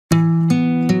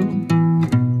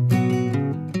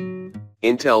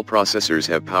Intel processors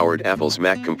have powered Apple's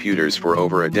Mac computers for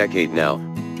over a decade now,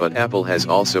 but Apple has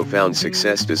also found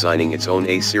success designing its own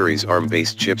A-series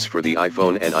ARM-based chips for the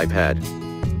iPhone and iPad.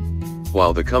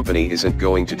 While the company isn't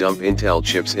going to dump Intel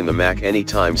chips in the Mac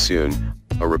anytime soon,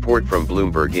 a report from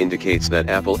Bloomberg indicates that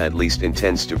Apple at least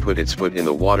intends to put its foot in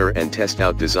the water and test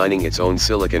out designing its own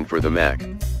silicon for the Mac.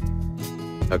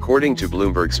 According to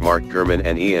Bloomberg's Mark Gurman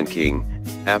and Ian King,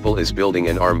 Apple is building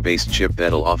an ARM-based chip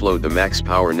that'll offload the Mac's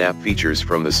power nap features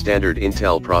from the standard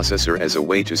Intel processor as a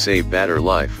way to save battery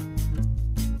life.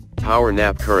 Power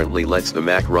nap currently lets the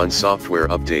Mac run software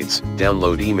updates,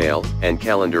 download email and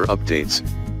calendar updates,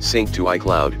 sync to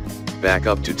iCloud, back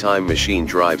up to Time Machine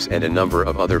drives and a number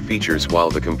of other features while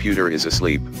the computer is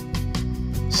asleep.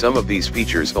 Some of these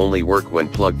features only work when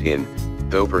plugged in,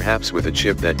 though perhaps with a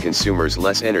chip that consumes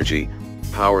less energy,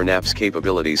 Power Nap's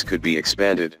capabilities could be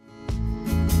expanded.